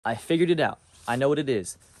I figured it out. I know what it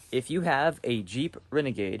is. If you have a Jeep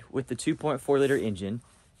Renegade with the 2.4-liter engine,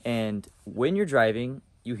 and when you're driving,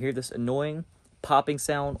 you hear this annoying popping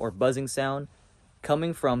sound or buzzing sound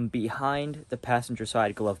coming from behind the passenger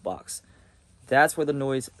side glove box. That's where the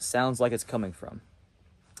noise sounds like it's coming from.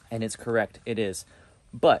 And it's correct, it is.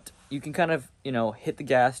 But you can kind of, hit the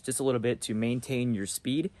gas just a little bit to maintain your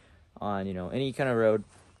speed on, any kind of road.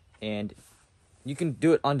 And you can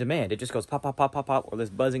do it on demand. It just goes pop, pop, pop, pop, pop, or this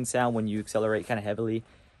buzzing sound when you accelerate kind of heavily.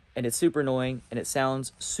 And it's super annoying, and it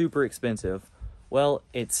sounds super expensive. Well,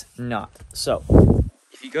 it's not. So,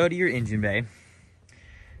 if you go to your engine bay,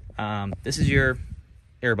 this is your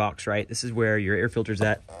air box, right? This is where your air filter's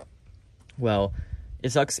at. Well,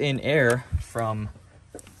 it sucks in air from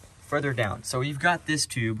further down. So you've got this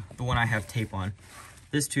tube, the one I have tape on.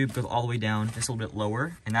 This tube goes all the way down, just a little bit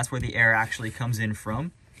lower, and that's where the air actually comes in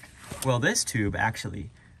from. Well, this tube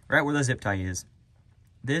actually, right where the zip tie is,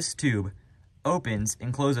 this tube opens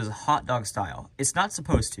and closes hot dog style. It's not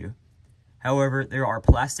supposed to. However, there are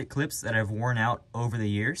plastic clips that have worn out over the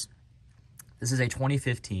years. This is a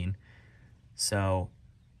 2015, so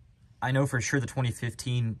I know for sure the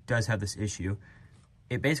 2015 does have this issue.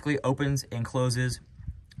 It basically opens and closes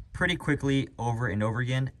pretty quickly over and over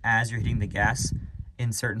again as you're hitting the gas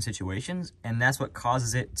in certain situations, and that's what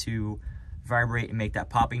causes it to vibrate and make that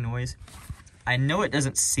popping noise. I know it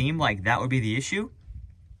doesn't seem like that would be the issue,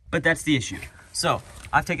 but that's the issue. So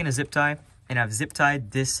I've taken a zip tie and I've zip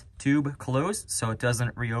tied this tube closed so it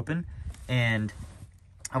doesn't reopen, and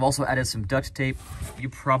I've also added some duct tape. You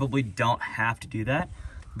probably don't have to do that,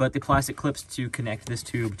 but the plastic clips to connect this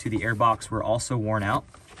tube to the air box were also worn out,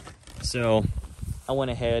 so I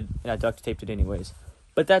went ahead and I duct taped it anyways.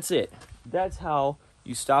 But that's it. That's how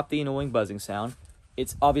you stop the annoying buzzing sound.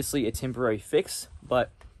 It's obviously a temporary fix, but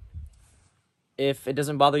if it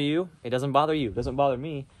doesn't bother you, it doesn't bother you. It doesn't bother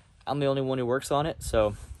me. I'm the only one who works on it,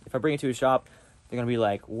 so if I bring it to a shop, they're going to be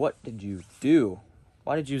like, what did you do?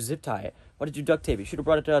 Why did you zip tie it? Why did you duct tape it? You should have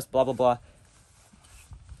brought it to us, blah, blah, blah.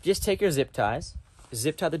 Just take your zip ties,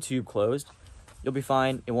 zip tie the tube closed. You'll be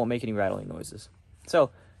fine. It won't make any rattling noises. So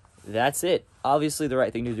that's it. Obviously, the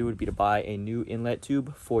right thing to do would be to buy a new inlet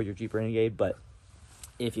tube for your Jeep Renegade, but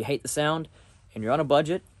if you hate the sound and you're on a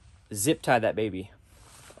budget, zip tie that baby.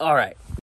 All right.